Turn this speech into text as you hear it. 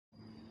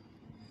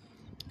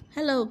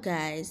Hello,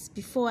 guys.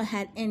 Before I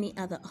had any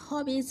other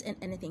hobbies and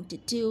anything to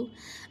do,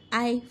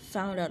 I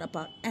found out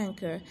about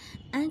Anchor.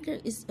 Anchor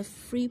is a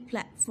free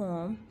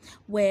platform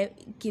where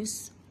it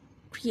gives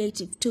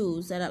creative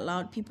tools that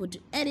allow people to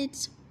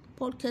edit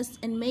podcasts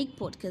and make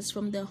podcasts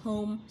from their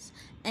homes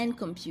and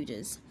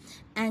computers.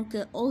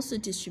 Anchor also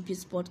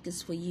distributes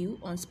podcasts for you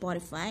on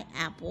Spotify,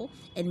 Apple,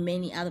 and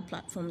many other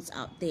platforms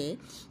out there.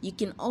 You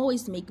can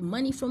always make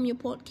money from your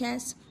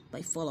podcast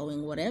by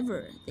following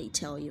whatever they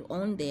tell you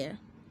on there.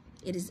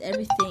 It is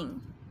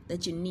everything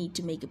that you need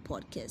to make a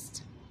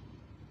podcast.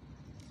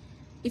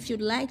 If you'd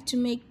like to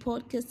make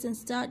podcasts and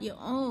start your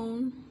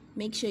own,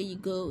 make sure you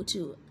go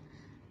to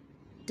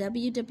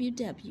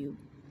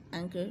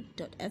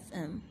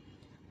www.anchor.fm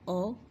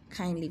or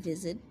kindly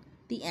visit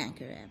the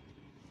Anchor app.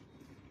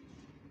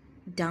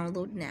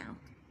 Download now.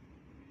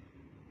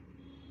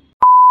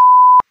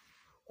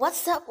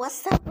 What's up?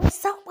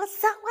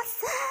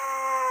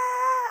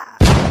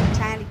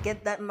 Trying to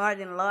get that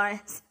Martin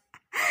Lawrence,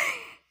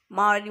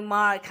 Marty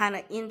Mar kind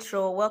of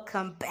intro.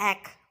 Welcome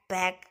back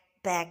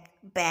to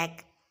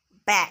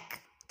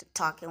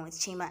Talking with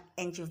Chima.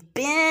 And you've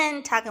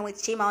been talking with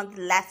Chima on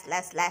the last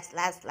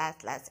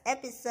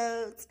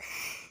episodes.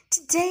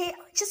 Today,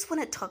 I just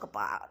want to talk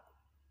about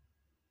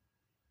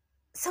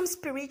some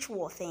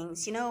spiritual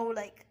things,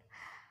 like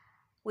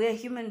we're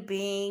human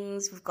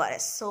beings, we've got a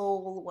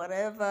soul,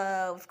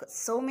 whatever. We've got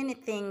so many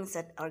things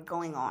that are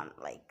going on.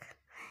 Like,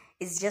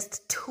 it's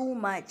just too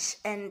much.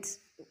 And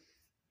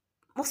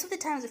most of the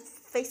times we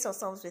face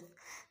ourselves with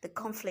the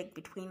conflict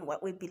between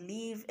what we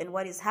believe and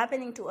what is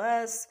happening to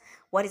us.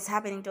 What is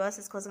happening to us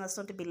is causing us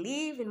not to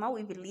believe in what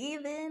we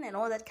believe in and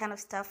all that kind of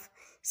stuff.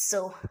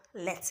 So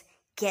let's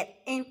get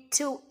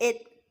into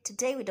it.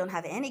 Today we don't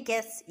have any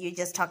guests. You're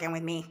just talking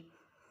with me.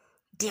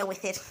 Deal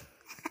with it.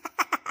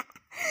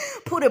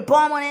 Put a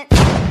bomb on it.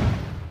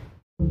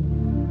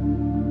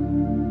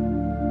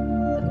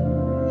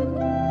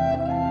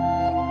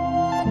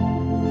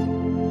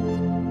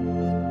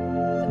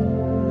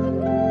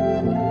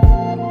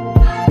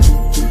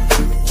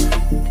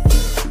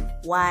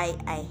 Why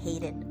I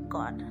hated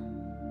God.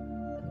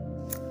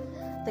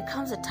 There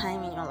comes a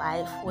time in your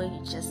life where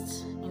you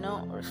just,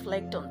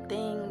 reflect on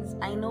things.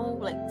 I know,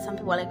 like, some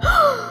people are like,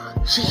 oh,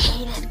 she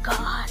hated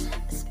God.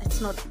 It's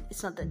not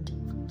that deep.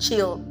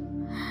 Chill.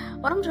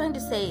 What I'm trying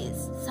to say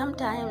is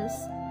sometimes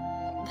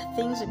the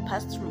things we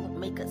pass through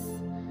make us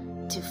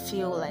to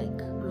feel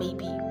like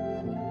maybe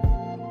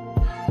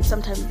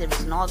sometimes there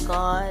is no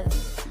God.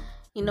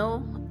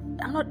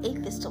 I'm not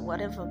atheist or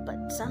whatever,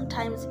 but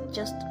sometimes you're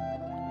just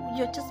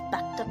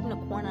backed up in a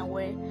corner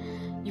where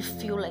you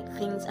feel like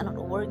things are not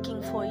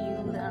working for you,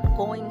 they're not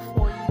going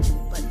for you.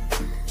 But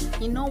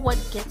you know what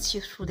gets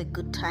you through the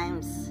good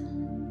times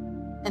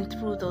and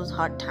through those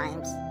hard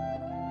times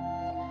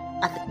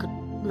are the good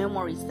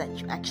memories that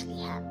you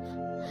actually have.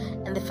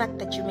 And the fact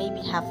that you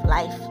maybe have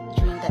life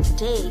during that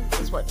day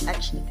is what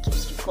actually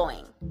keeps you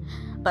going.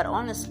 But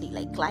honestly,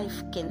 like,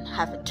 life can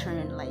have a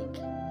turn like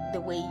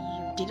the way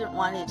you didn't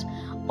want it,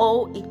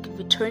 or it could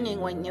be turning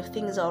when your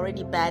things are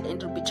already bad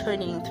and it'll be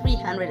turning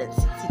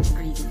 360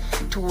 degrees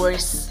to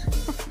worse.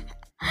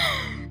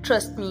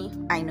 Trust me,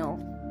 I know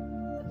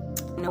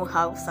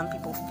how some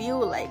people feel.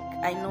 Like,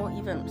 I know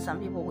even some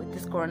people with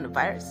this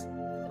coronavirus,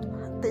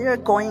 they're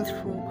going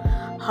through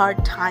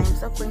hard times.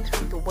 They're going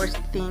through the worst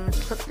things.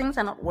 Things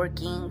are not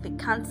working. They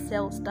can't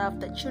sell stuff.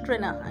 The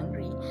children are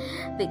hungry.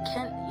 They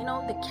can't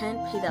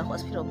pay their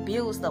hospital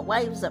bills. The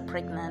wives are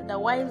pregnant. The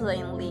wives are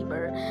in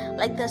labor.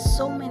 Like, there's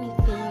so many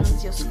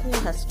things. Your school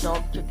has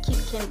stopped. Your kid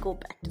can't go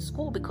back to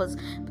school because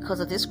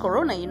of this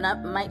corona. You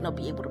might not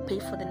be able to pay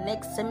for the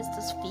next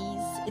semester's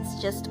fees.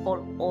 It's just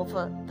all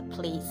over the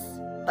place.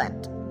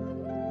 But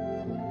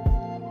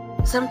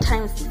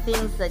sometimes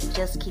things that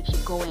just keep you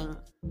going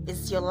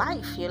is your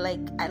life. You're like,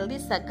 at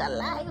least I got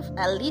life.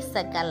 I'm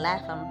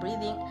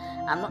breathing.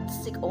 I'm not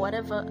sick or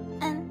whatever.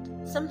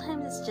 And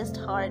sometimes it's just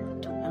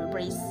hard to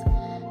embrace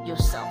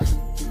yourself.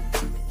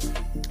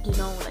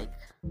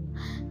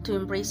 To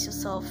embrace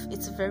yourself,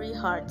 it's very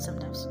hard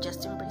sometimes to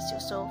just embrace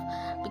yourself,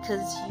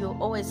 because you're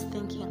always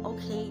thinking,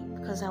 okay,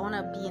 because I want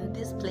to be in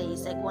this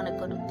place, I want to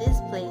go to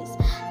this place,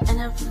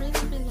 and I've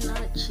really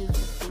not achieved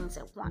the things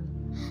I want.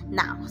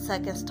 Now, so I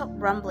can stop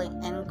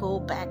rambling and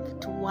go back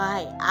to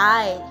why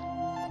I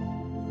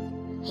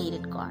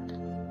hated God.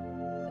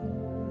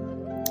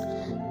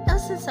 Ever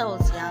since I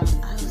was young,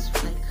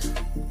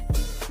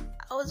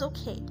 I was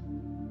okay.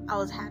 I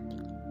was happy.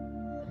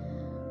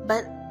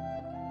 But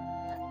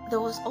there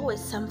was always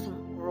something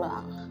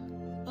wrong.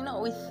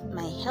 With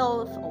my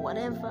health or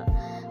whatever.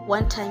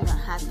 One time you're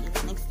happy,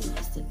 the next thing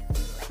you're sick.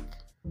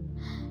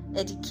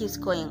 Like, it keeps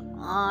going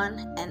on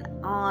and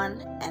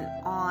on and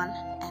on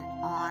and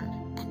on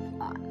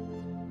and on.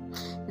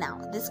 Now,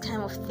 this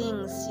kind of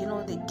things,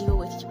 they deal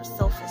with your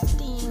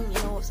self-esteem.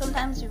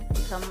 Sometimes you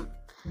become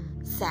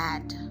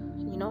sad.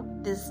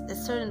 There's a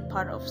certain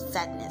part of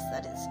sadness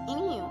that is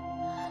in you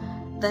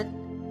that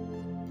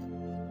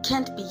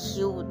can't be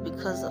healed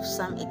because of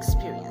some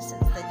experiences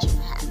that you've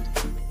had,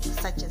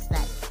 such as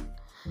that.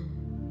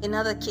 In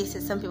other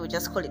cases, some people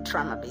just call it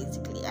trauma,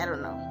 basically. I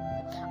don't know.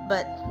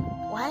 But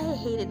why I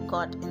hated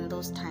God in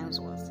those times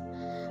was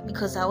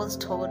because I was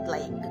told,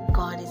 like,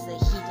 God is a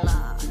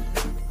healer.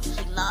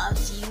 He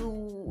loves you.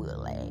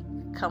 Like,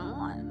 come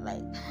on.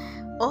 Like,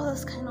 all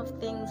those kind of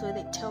things where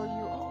they tell you,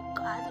 oh,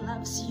 God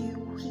loves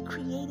you. He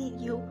created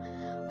you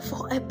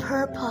for a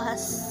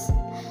purpose.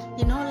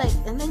 Like,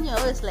 and then you're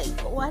always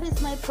like, what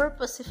is my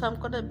purpose if I'm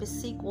going to be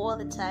sick all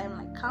the time?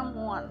 Like, come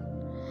on.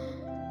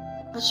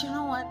 But you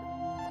know what?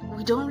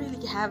 We don't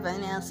really have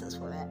any answers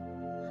for that.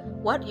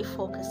 What you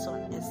focus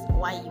on is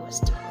why you are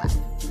still alive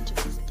to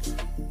this day.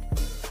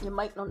 You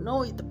might not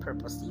know the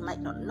purpose. You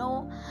might not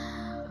know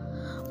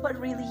what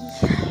really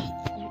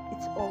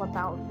it's all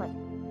about. But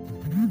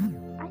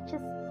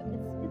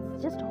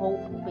it's just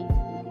hope,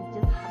 basically. It's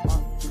just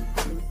about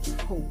having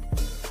hope.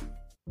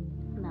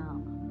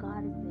 Now,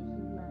 God is the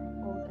healer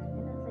and all that.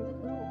 And as I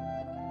grew,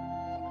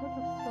 because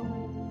of so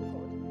many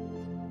difficulties,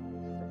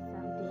 for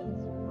some days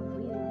you were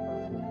really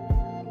broken,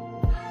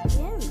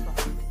 very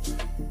broken.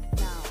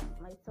 Now,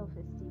 my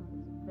self-esteem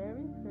was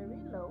very, very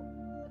low.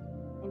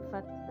 In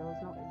fact, there was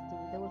no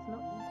esteem. There was no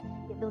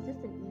E. There was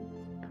just an E.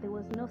 There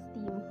was no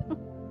steam.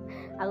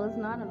 I was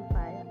not on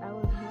fire. I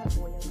was not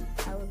oily.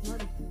 I was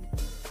not a heat.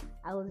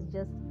 I was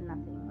just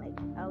nothing. Like,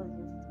 I was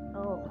just,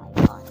 oh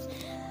my God.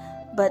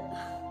 But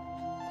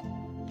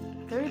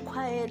very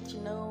quiet,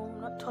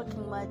 not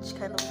talking much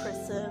kind of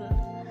person.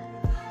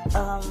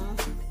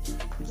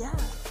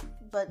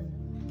 But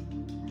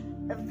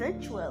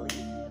eventually,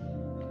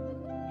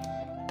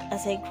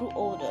 as I grew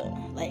older,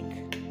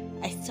 like,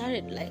 I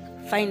started, like,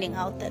 finding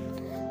out that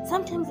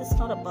sometimes it's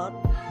not about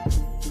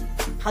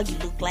how you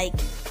look like,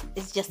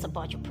 it's just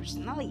about your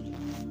personality.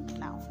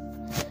 Now,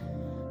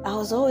 I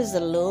was always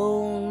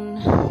alone,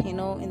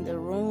 in the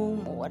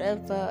room or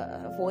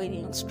whatever,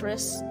 avoiding extra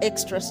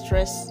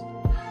stress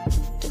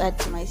to add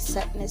to my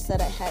sadness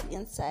that I had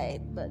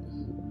inside. But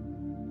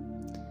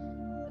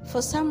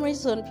for some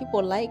reason,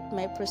 people liked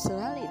my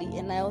personality,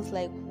 and I was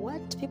like,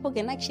 what? People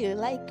can actually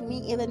like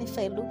me even if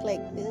I look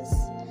like this?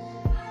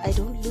 I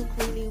don't look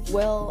really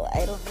well,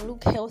 I don't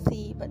look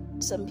healthy, but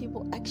some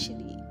people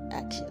actually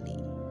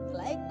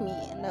like me,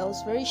 and I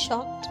was very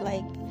shocked,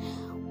 like,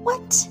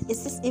 what?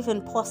 Is this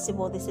even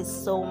possible? This is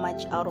so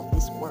much out of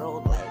this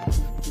world, like.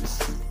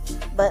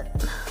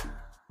 But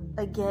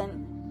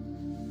again,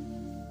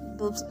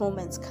 those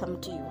moments come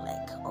to you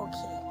like,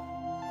 okay,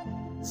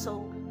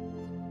 so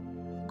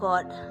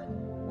God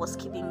was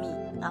keeping me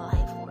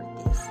alive for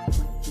this.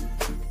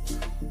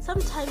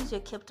 Sometimes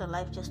you're kept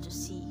alive just to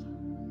see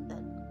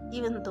that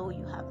even though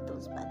you have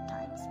those bad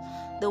times,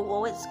 there will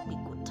always be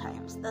good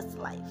times. That's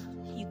life.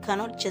 You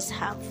cannot just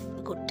have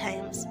good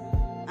times,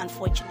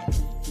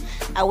 unfortunately.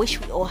 I wish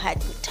we all had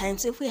good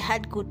times. If we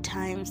had good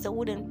times, there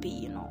wouldn't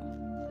be,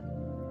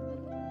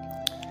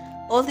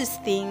 all these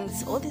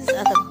things, all these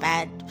other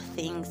bad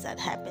things that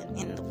happen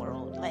in the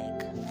world. Like,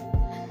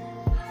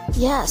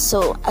 yeah,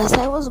 so as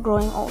I was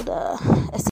growing older,